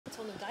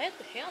저는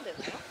다이어트 해야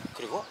되나요?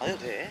 그리고 안 해도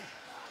돼.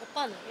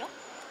 오빠는요?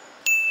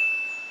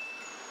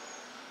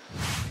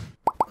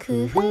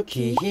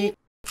 쿠키커플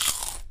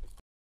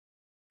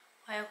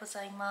おはようご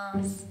ざいま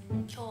す。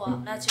今日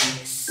はラジオ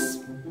で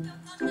す。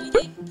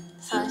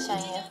サンシャ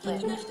イン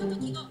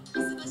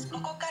FM。こ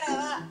こから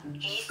は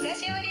久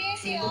しぶりで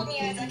すよ。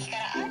宮崎か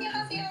らアンニョ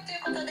ハセヨとい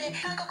うことで、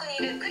韓国にい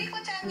るクリコ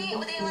ちゃんに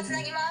お電話つ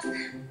なぎます。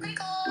クリ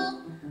コ。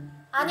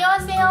アンニョ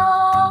ハセヨ。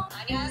ア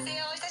ンニョハセ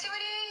ヨ、久しぶ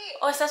り。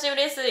お久しぶ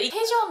りです。テジ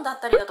ョンだっ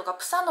たりだとか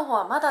プサンの方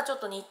はまだちょっ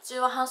と日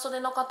中は半袖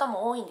の方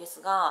も多いんです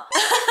が。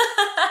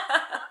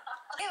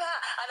では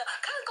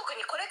韓国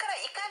にこれから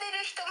行かれ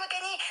る人向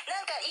けにな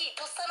んかいい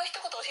とっさの一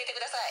言教えてく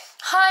ださい。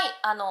はい、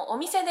お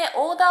店で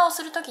オーダーを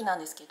する時なん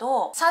ですけ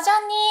ど、サジャ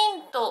ニ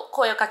ーンと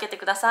声をかけて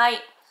くださ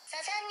い。サ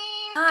ジャ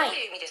ニーン、はい、どう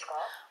いう意味ですか？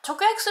直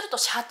訳すると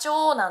社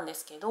長なんで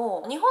すけ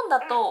ど、日本だ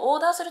とオ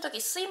ーダーする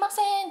時すいま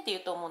せんって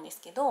言うと思うんで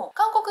すけど、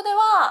韓国で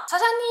はサ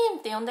ジャニー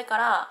ンって呼んでか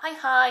らはい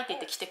はいって言っ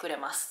て来てくれ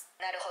ます。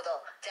なるほど。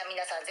じゃあ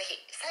皆さんぜひ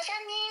サジャ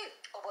ニーン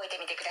覚えて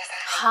みてください。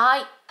は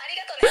い、あり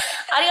がとうね。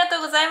ありがと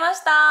うございま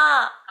した。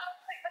ま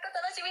た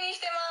楽しみにし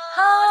てます。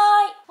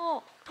はーい。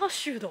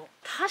타슈도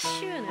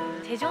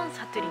타슈는 대전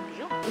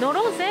사투리인데요.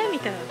 너로제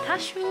밑에는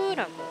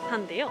타슈라고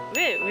한대요.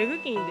 왜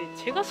외국인인데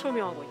제가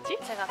설명하고 있지?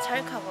 제가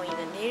잘 가고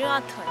있는 네일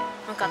아트에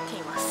向かって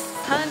います.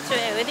 다음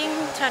주에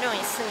웨딩 촬영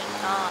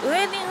있으니까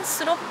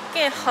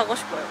웨딩스럽게 하고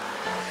싶어요.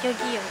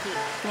 여기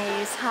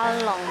네일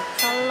살론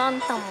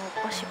또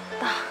먹고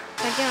싶다.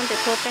 자기한테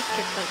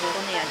도착했다고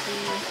보내야지.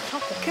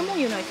 포켓몬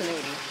유나이트네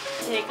우리.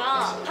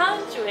 제가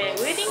다음 주에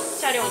웨딩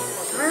촬영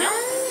있거든요.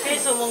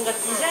 그래서 뭔가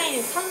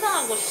디자인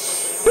상상하고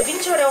싶어요.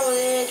 웨딩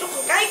촬영은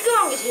조금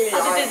깔끔한 게 제일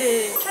나아요.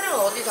 네네네. 촬영은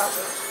어디서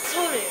하세요?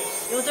 서울에요.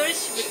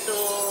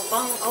 8시부터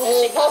밤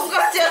 9시.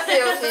 밤까지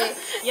하세요. 네.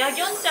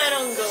 야경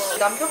촬영도.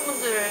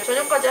 남편분들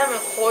저녁까지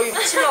하면 거의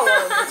미치려고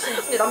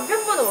하거든요. 근데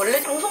남편분은 원래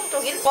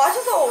방송적인 거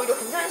하셔서 오히려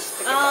괜찮으실 수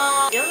있겠다.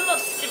 아, 연락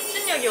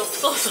집중력이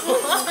없어서.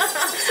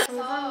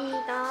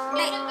 감사합니다.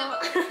 네.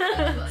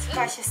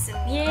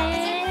 수고하셨습니다.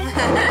 예.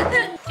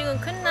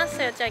 지금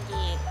끝났어요, 자기.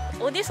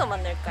 어디서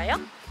만날까요?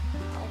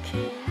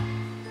 오케이.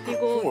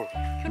 이거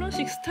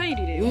결혼식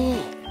스타일이래요. 오,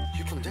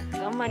 예쁜데?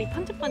 앞말이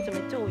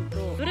반짝반짝했죠?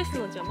 또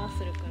드레스는 邪魔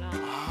するから.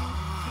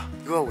 아,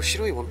 이거하고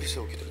시로이 원피스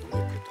여기도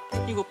너무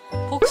예쁘다. 이거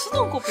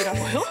복수동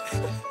커피라고요?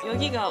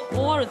 여기가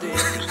 5월드예요.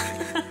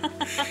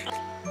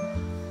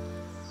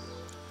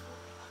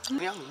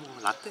 그냥 뭐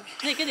라떼.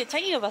 네, 근데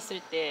자기가 봤을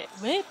때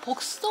왜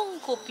복수동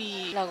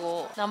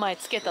커피라고 名前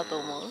つけたと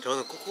思う?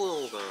 저는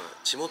코코가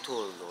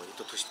지모토의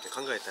이토 도시 때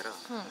간가했다라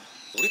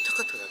우리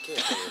타카타だけ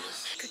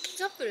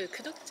쿠키커플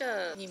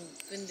구독자님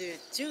분들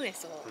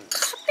중에서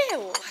카페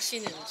を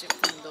하시는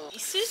분도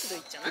있을 수도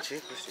있잖아.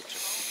 그렇지, 그럴 수 있죠.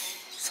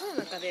 その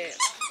中で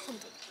今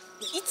度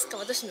いつか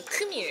私の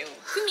組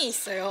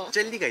있어요.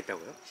 젤리가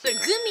있다고요? それグ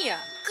ミや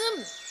グ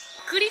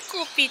クリ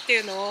コピーってい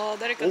うのを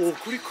誰かお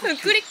クリコピ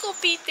ークリコ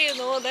ピーっていう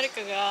のを誰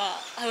かが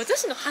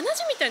私の鼻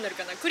血みたいになる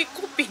かなクリ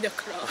コピーだ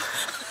から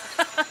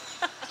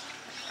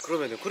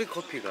그러면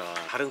쿠리커피가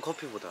다른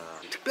커피보다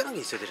특별한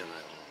게 있어야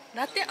되잖아요.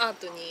 라떼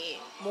아트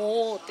に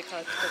もうって書く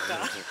と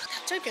か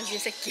탑철병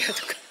신세끼야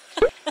とか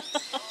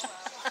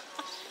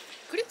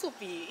クリコ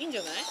ピーいいんじ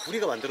ゃない?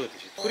 우리가 만들어도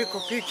되지.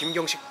 쿠리커피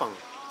김경식빵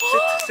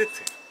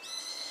세트.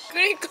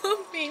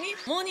 크리코피니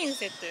모닝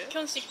세트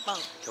경식빵.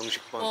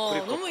 경식빵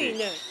너무 쿠리커피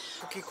있네.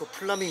 쿠키커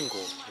플라밍고.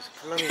 그래서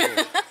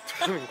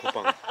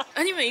플라밍고빵.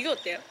 아니면 이거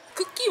어때요?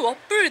 쿠키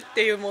와플 っ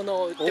ていうもの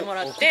を売っても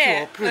らっ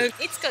て 쿠키 와플.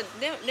 いつか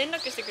連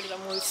絡してくれたら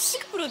もうす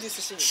ぐプロデュー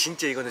スしに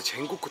진짜 이거는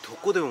전국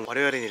독고되면我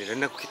々に 連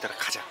絡来たら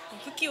가자.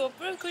 쿠키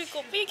와플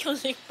크리코피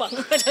경식빵.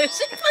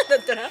 경식빵 だっ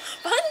たら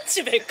パン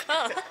チベ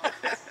か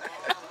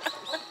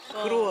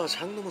크로와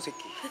장놈의 새끼.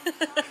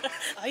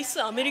 アイ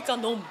スアメリカ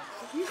ノン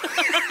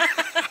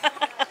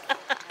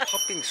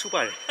팥빙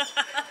수발.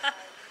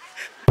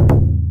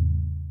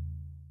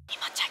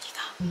 今チャギ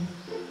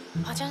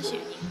が麻雀州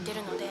に行って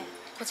るので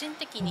個人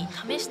的に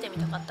試してみ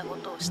たかったこ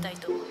とをしたい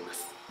と思いま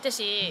す。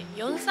私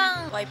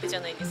43ワイプじゃ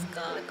ないです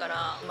か。だか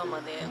ら今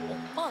までオ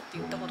ッパーって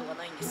言ったことが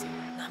ないんですよ。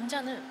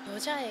남자는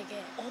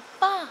여자에게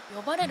오빠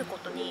呼ばれるこ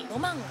とに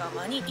로망가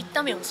많이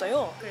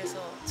있다면서요.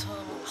 그래서 저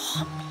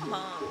한 번만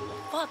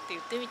오빠って言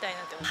ってみたい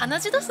なって鼻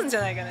血出すんじ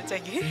ゃないかな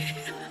자기.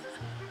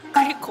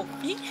 그리고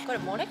これ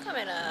모래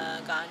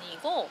카메라가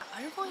아니고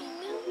알고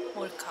있는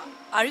뭘까?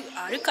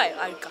 알까요?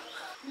 알까?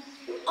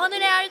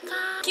 오늘의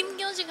알까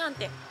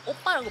김경식한테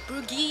오빠라고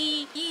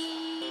불기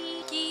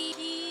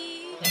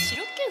야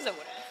시럽겠어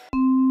그래.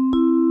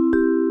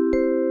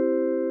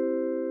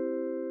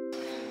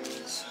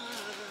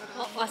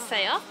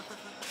 왔어요?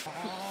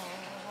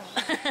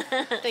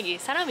 저기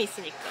사람이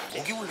있으니까.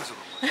 고기 올려서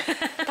그런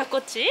거야.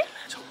 닭꼬치?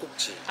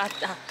 젖꼭지.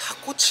 닭꼬치?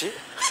 닭꼬치?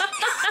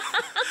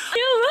 야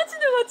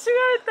마지도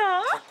맞추가했다.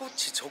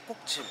 닭꼬치,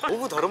 젖꼭지.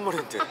 너무 다른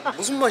말인데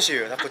무슨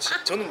맛이에요 닭꼬치?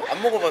 저는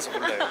안 먹어봐서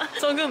몰라요.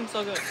 소금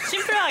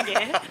심플하게.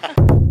 난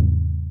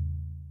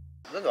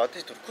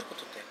나한테 또 그렇게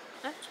떴대.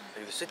 네?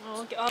 여기 세트.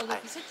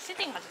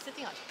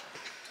 세팅하자.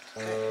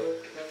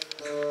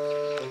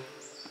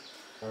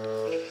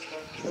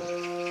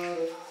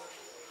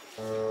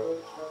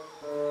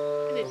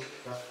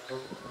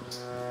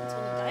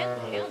 저는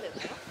다이어트 해야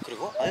되나요?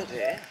 그리고 안 해도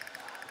돼.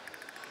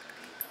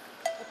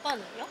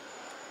 오빠는요?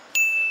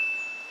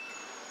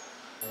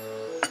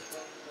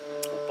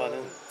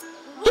 오빠는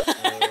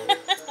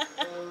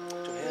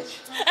좀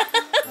해야지.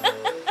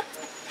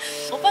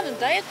 오빠는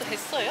다이어트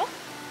했어요?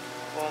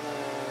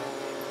 오빠는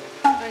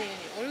아니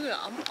얼굴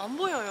안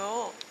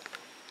보여요.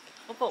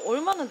 오빠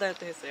얼마나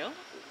다이어트 했어요?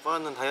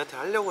 오빠는 다이어트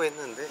하려고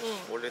했는데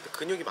응. 원래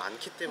근육이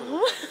많기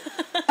때문에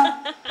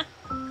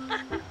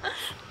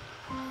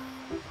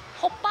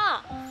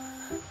오빠!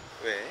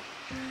 왜?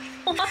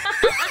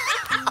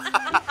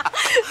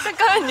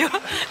 잠깐만요.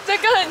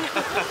 잠깐만요.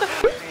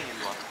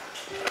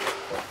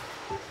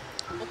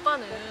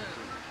 오빠는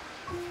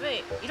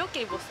왜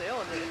이렇게 입었어요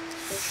오늘?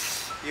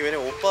 이게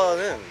왜냐면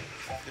오빠는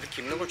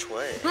이렇게 입는 걸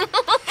좋아해.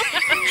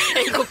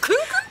 이거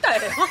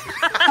킁킁다예요.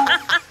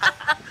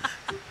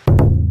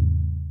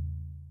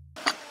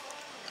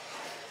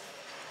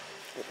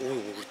 오,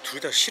 우리 둘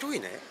다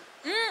시로이네.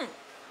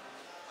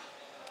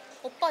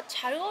 오빠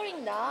잘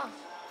어울린다.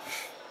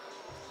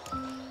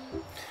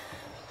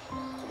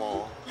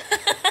 고마워.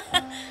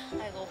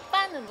 아이고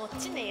오빠는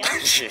멋지네요.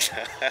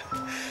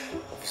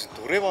 무슨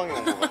노래방에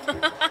온 것 같아.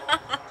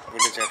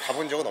 물론 제가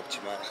가본 적은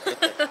없지만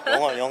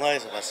그렇다.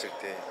 영화에서 봤을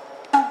때.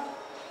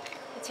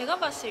 제가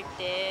봤을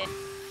때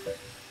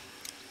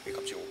왜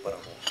갑자기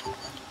오빠라고?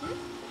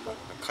 응?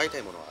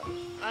 카이타이모노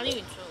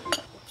아니 저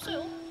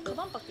없어요.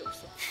 가방밖에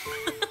없어.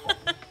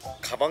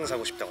 가방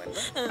사고 싶다고 했나?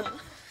 응.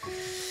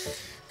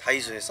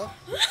 다이소에서?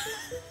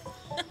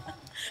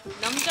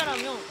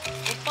 남자라면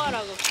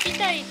오빠라고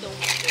키다이도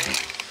없어요.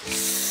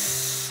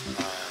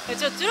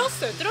 저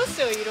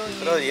들었어요 이런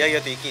그런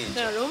이야기가 또 있긴 있죠.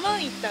 내가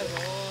로망 있다고.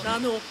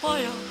 나는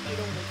오빠야 이런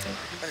거 있잖아.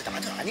 근데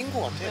나는 아닌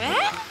것 같아. 왜?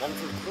 난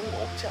별로 그런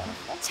거 없지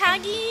않았나?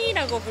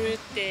 자기라고 부를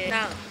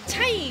때랑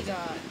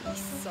차이가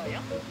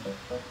있어요?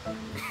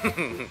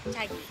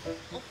 자기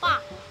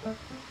오빠.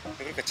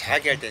 그러니까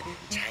자기 할 때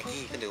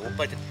자기, 근데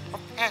오빠 할 때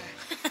오빠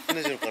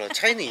하는 거랑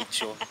차이는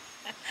있죠.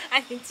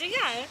 아니違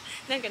う.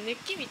 뭔가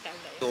느낌이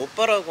달라요.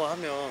 오빠라고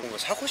하면 뭔가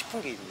사고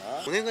싶은 게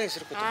있나? 은행가에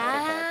있을 것도 다를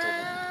것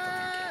같아.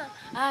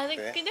 아, 왜?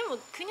 근데 뭐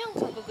그냥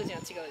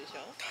한국이랑 違うでし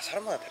ょ? 다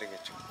사람마다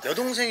다르겠죠.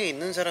 여동생이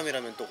있는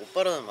사람이라면 또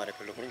오빠라는 말에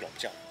별로 그런 게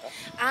없지 않을까?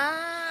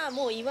 아,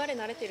 뭐言われ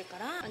慣れてるか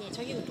ら. 아니,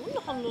 자기가 どん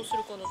な反応す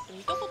るかなって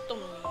見たかった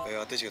のに. 왜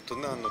私がど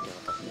んな反応ってなっ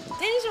たの?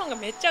 テンションが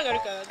めっちゃ上がる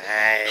から.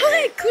 아이.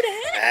 하이, 그래?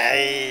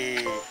 아이.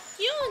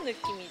 귀여운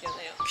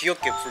느낌이잖아요.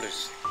 귀엽게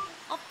불러주세요.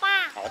 오빠.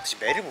 아,私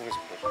매를 보면서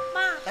불러줘.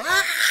 오빠.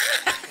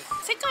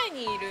 世界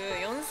にい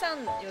る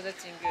연산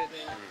여자친구는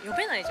呼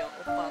べないじゃん,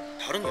 오빠.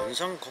 다른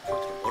연상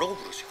커플들은 뭐라고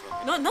부르지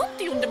그러면? なん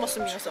て呼んでます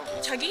皆さ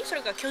ん? 자기? そ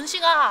れから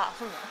견씨가.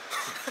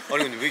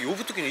 아니 근데 왜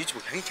요부터끼는 이치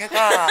뭐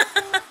형이가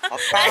아빠.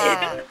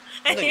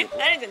 あ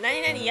れじゃん、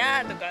何々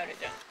やとかある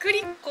じゃん。ク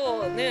リ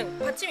コ는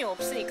받침이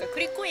없으니까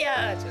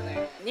크리코야じゃな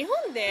い。日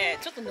本で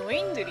ちょっとノ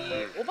インド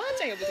リおばあ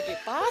ちゃん呼ぶとき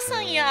ばあさ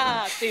ん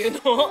やってい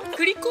うのを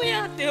クリコ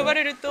やって呼ば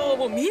れると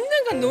もうみんな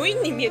がノイ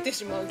ンに見えて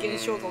しまう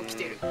現象が起き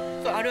てる。こ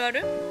れあるあ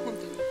る？本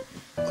当に。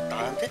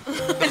 나한테?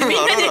 み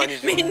んなに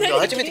아니죠. みんなに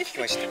初めて聞き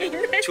ました.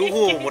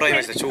 조호 뭐라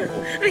하시다 조호.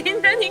 み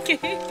んなに聞い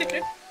て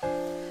る。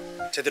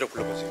 제대로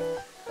불러보세요.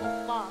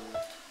 오빠.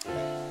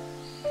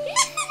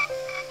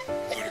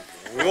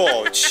 아니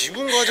뭐야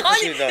지분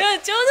가져가십니다. 아니,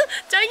 야, 저는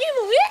자기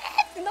뭐 왜?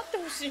ってなって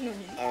ほしいの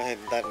に. 아, 네,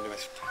 나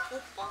맞습니다.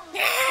 오빠.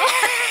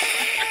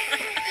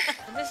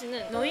 私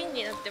는ノイン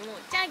になっても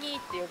チャギっ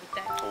て呼び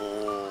たい.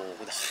 오,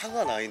 근데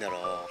하가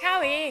나이나라.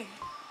 하위.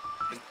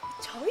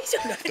 저희じ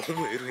ゃない.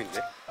 너무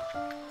애로인데?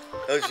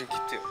 나 지금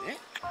기대요. 예?